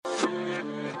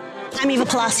I'm Eva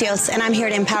Palacios, and I'm here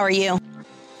to empower you.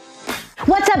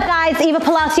 What's up, guys? Eva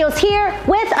Palacios here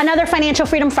with another Financial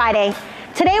Freedom Friday.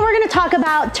 Today, we're going to talk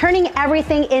about turning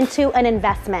everything into an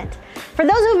investment. For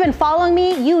those who've been following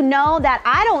me, you know that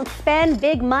I don't spend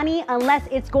big money unless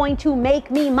it's going to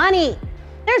make me money.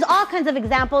 There's all kinds of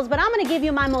examples, but I'm going to give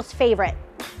you my most favorite.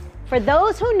 For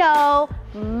those who know,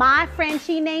 my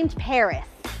Frenchie named Paris.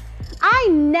 I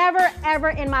never ever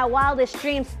in my wildest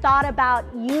dreams thought about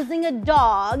using a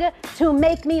dog to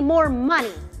make me more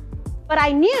money. But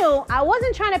I knew I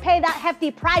wasn't trying to pay that hefty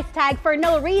price tag for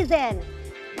no reason.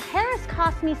 Paris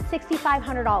cost me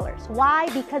 $6,500. Why?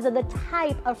 Because of the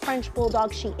type of French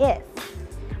bulldog she is.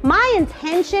 My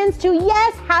intentions to,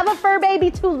 yes, have a fur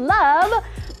baby to love,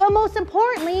 but most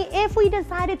importantly, if we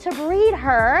decided to breed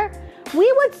her,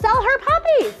 we would sell her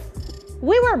puppies.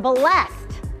 We were blessed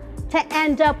to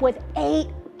end up with 8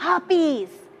 puppies.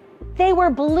 They were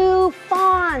blue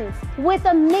fawns with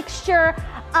a mixture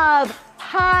of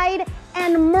Hyde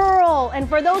and Merle. And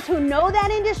for those who know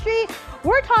that industry,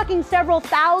 we're talking several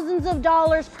thousands of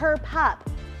dollars per pup.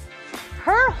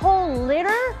 Her whole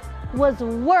litter was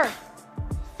worth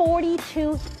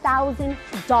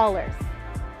 $42,000.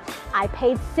 I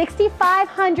paid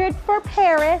 $6,500 for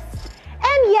Paris.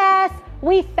 And yes,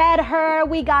 we fed her,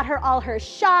 we got her all her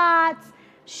shots.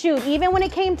 Shoot, even when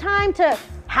it came time to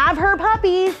have her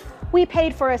puppies, we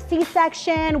paid for a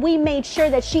C-section. We made sure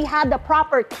that she had the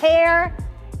proper care.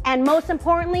 And most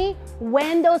importantly,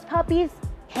 when those puppies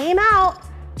came out,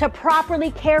 to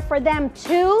properly care for them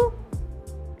too.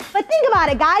 But think about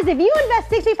it, guys. If you invest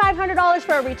 $6,500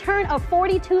 for a return of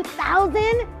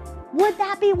 $42,000, would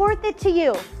that be worth it to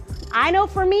you? I know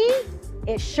for me,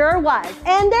 it sure was.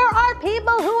 And there are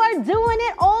people who are doing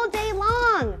it all day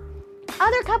long.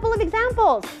 Other couple of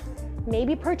examples,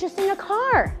 maybe purchasing a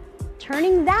car,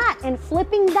 turning that and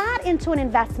flipping that into an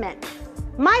investment.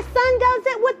 My son does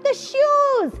it with the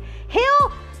shoes.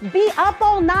 He'll be up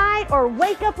all night or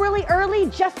wake up really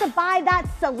early just to buy that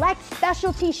select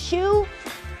specialty shoe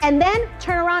and then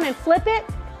turn around and flip it,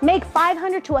 make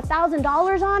 $500 to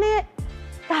 $1,000 on it.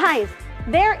 Guys,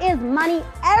 there is money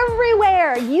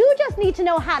everywhere. You just need to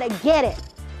know how to get it.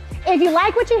 If you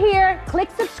like what you hear,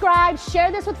 click subscribe, share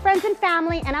this with friends and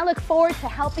family, and I look forward to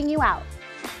helping you out.